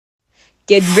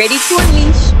Get ready to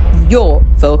unleash your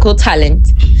vocal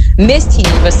talent. Miss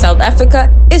Universe South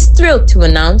Africa is thrilled to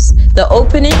announce the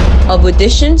opening of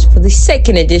auditions for the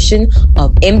second edition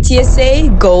of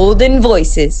MTUSA Golden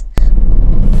Voices.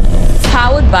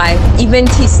 Powered by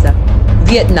Eventista,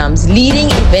 Vietnam's leading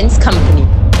events company.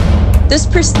 This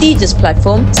prestigious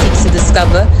platform seeks to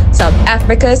discover South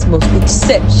Africa's most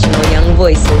exceptional young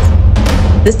voices.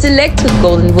 The selected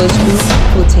Golden Voice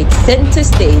group will take center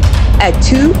stage at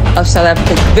two of South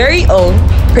Africa's very own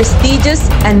prestigious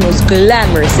and most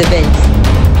glamorous events.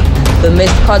 The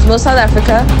Miss Cosmo South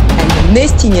Africa and the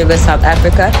Miss Universe South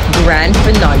Africa Grand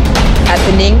Finale,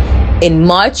 happening in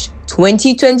March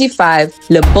 2025,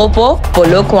 Limpopo,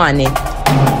 Polokwane.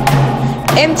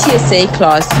 MTUSA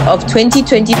class of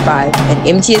 2025 and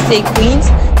MTUSA Queens,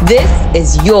 this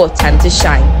is your time to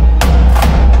shine.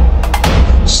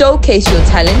 Showcase your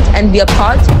talent and be a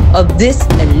part of this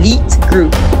elite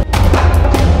group.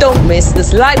 Don't miss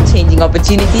this life-changing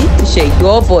opportunity to share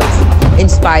your voice,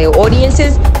 inspire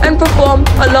audiences, and perform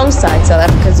alongside South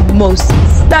Africa's most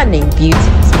stunning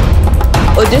beauties.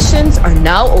 Auditions are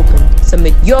now open.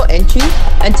 Submit your entry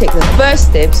and take the first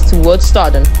steps towards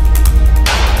stardom.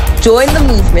 Join the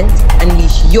movement and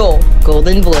unleash your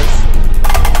golden voice.